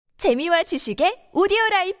재미와 지식의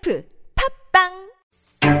오디오라이프 팝빵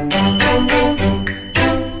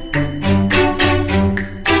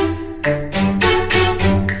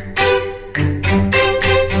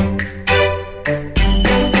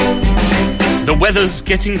The weather's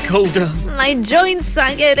getting colder. My joints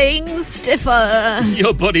are getting stiffer.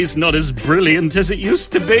 Your body's not as brilliant as it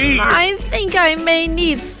used to be. I think I may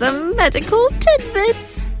need some medical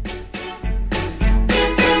tidbits.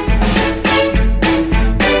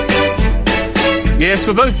 Yes,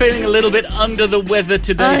 we're both feeling a little bit under the weather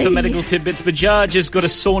today for medical tidbits. Bajaj has got a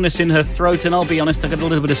soreness in her throat, and I'll be honest, I got a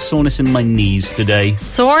little bit of soreness in my knees today.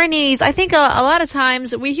 Sore knees. I think a lot of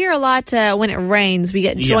times we hear a lot when it rains. We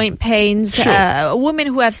get joint pains. Sure. Women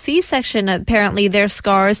who have C-section, apparently their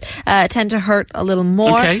scars tend to hurt a little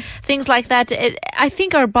more. Okay. Things like that. I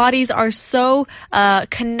think our bodies are so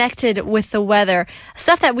connected with the weather.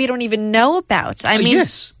 Stuff that we don't even know about. I mean,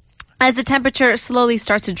 yes. As the temperature slowly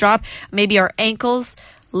starts to drop, maybe our ankles,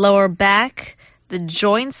 lower back, the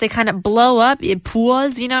joints, they kind of blow up. It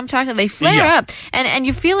pulls, you know what I'm talking about? They flare up. And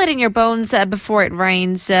you feel it in your bones before it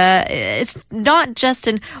rains. It's not just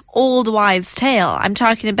an old wives' tale. I'm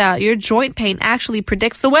talking about your joint pain actually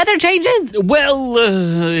predicts the weather changes. Well,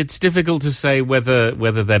 it's difficult to say whether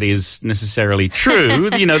that is necessarily true.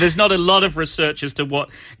 You know, there's not a lot of research as to what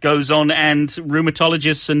goes on, and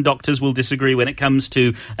rheumatologists and doctors will disagree when it comes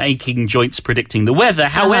to aching joints predicting the weather.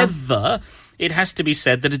 However, it has to be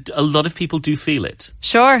said that a lot of people do feel it.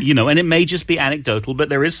 Sure. You know, and it may just be anecdotal, but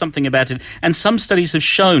there is something about it. And some studies have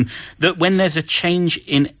shown that when there's a change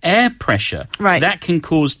in air pressure, that can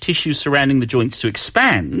cause tissue surrounding the joints to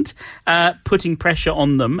expand, putting pressure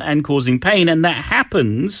on them and causing pain. And that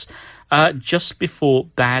happens just before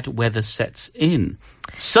bad weather sets in.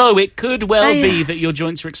 So it could well be that your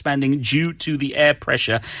joints are expanding due to the air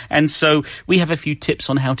pressure. And so we have a few tips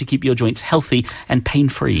on how to keep your joints healthy and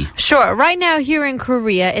pain-free. Sure. Right now here in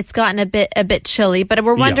Korea, it's gotten a bit chilly, but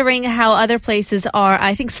we're wondering how other places are.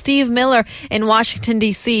 I think Steve Miller in Washington,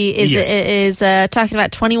 D.C. is talking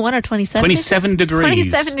about 21 or 27? 27 degrees.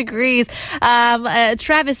 27 degrees.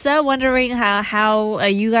 Travis, wondering how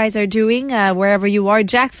you guys are doing wherever you are.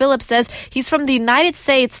 Jack Phillips says he's from the United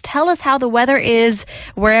States. Tell us how the weather is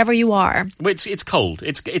wherever you are. It's cold.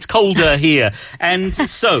 It's colder here. And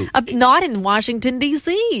so... not in Washington,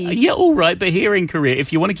 D.C. Yeah, all right. But here in Korea,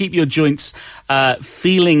 if you want to keep your joints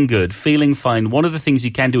feeling good, feeling fine, one of the things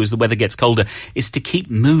you can do as the weather gets colder is to keep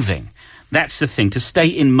moving. That's the thing. To stay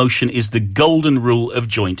in motion is the golden rule of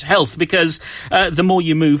joint health, because the more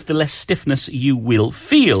you move, the less stiffness you will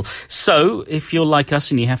feel. So if you're like us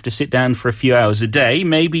and you have to sit down for a few hours a day,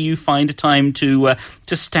 maybe you find a time to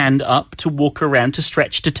stand up, to walk around, to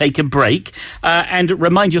stretch, to take a break, and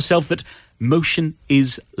remind yourself that motion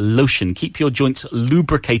is lotion. Keep your joints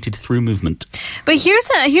lubricated through movement. But here's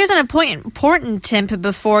an important tip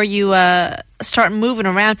before you start moving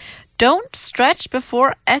around. Don't stretch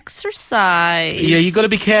before exercise. Yeah, you got to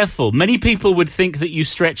be careful. Many people would think that you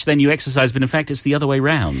stretch, then you exercise, but in fact, it's the other way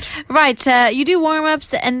round. Right. You do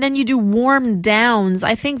warm-ups and then you do warm-downs.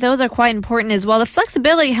 I think those are quite important as well. The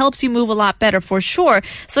flexibility helps you move a lot better for sure.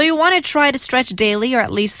 So you want to try to stretch daily or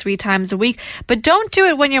at least 3 times a week, but don't do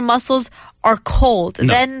it when your muscles are cold. No.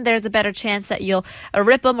 Then there's a better chance that you'll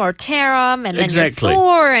rip them or tear them, and then you're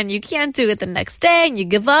sore and you can't do it the next day and you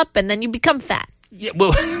give up and then you become fat. Yeah,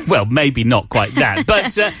 well, maybe not quite that,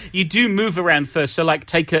 but you do move around first. So, like,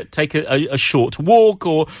 take a short walk,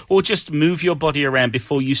 or just move your body around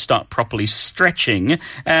before you start properly stretching,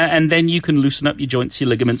 and then you can loosen up your joints, your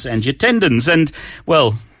ligaments, and your tendons. And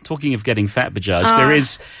well, talking of getting fat,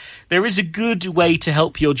 Bajaj, there is a good way to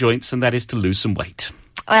help your joints, and that is to lose some weight.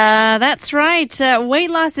 That's right. Weight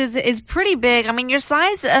loss is pretty big. I mean, your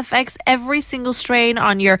size affects every single strain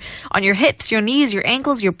on your hips, your knees, your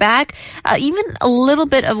ankles, your back. Even a little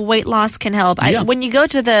bit of weight loss can help. When you go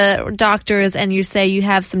to the doctors and you say you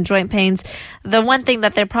have some joint pains, the one thing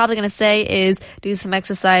that they're probably going to say is do some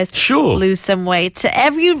exercise, lose some weight.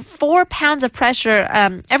 Every 4 pounds of pressure,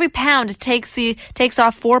 every pound takes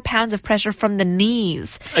off 4 pounds of pressure from the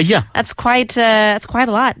knees. That's quite a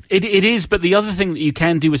lot. It is, but the other thing that you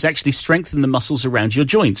can do is actually strengthen the muscles around your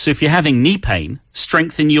joints. So if you're having knee pain,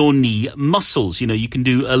 strengthen your knee muscles. You know, you can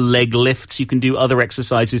do leg lifts, you can do other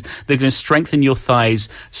exercises. They're going to strengthen your thighs,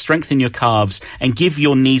 strengthen your calves, and give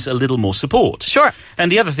your knees a little more support. Sure.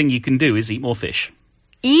 And the other thing you can do is eat more fish.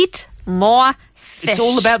 Eat more fish. fish. It's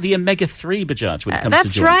all about the omega-3, Bajaj, when it comes to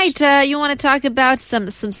joints. That's right. You want to talk about some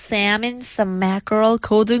salmon, some mackerel,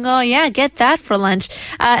 고등어. Yeah, get that for lunch.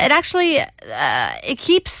 It actually it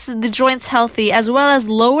keeps the joints healthy as well as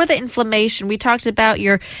lower the inflammation. We talked about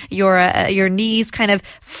your knees kind of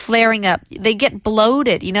flaring up. They get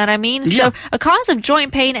bloated, you know what I mean? Yeah. So a cause of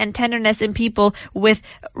joint pain and tenderness in people with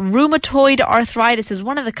rheumatoid arthritis is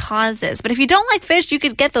one of the causes. But if you don't like fish, you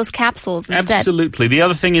could get those capsules instead. Absolutely. The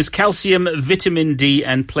other thing is calcium, vitamin D,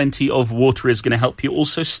 and plenty of water is going to help you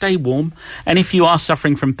also stay warm. And if you are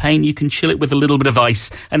suffering from pain, you can chill it with a little bit of ice,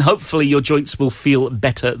 and hopefully your joints will feel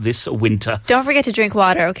better this winter. Don't forget to drink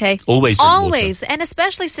water, okay? Always drink water. Always. And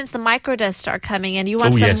especially since the microdusts are coming in, you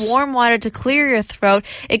want some warm water to clear your throat.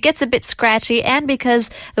 It gets a bit scratchy, and because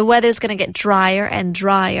the weather's going to get drier and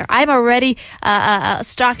drier. I'm already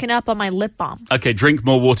stocking up on my lip balm. Okay, drink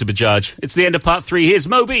more water, Bajaj. It's the end of part 3. Here's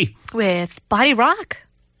Moby with Body Rock.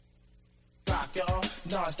 Rock, y'all,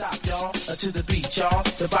 non-stop, y'all, to the beat, y'all,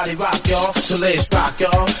 the body rock, y'all, so let's rock,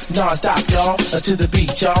 y'all, non-stop, y'all, to the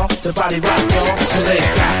beat, y'all, the body rock, y'all, so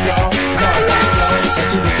let's rock, y'all, non-stop, y'all,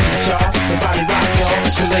 to the beat, y'all, the body rock, y'all,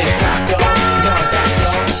 so let's rock, y'all, non-stop,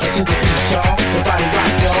 y'all, to the beat, y'all, the body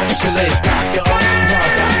rock, y'all, so let's rock, y'all,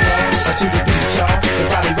 non-stop.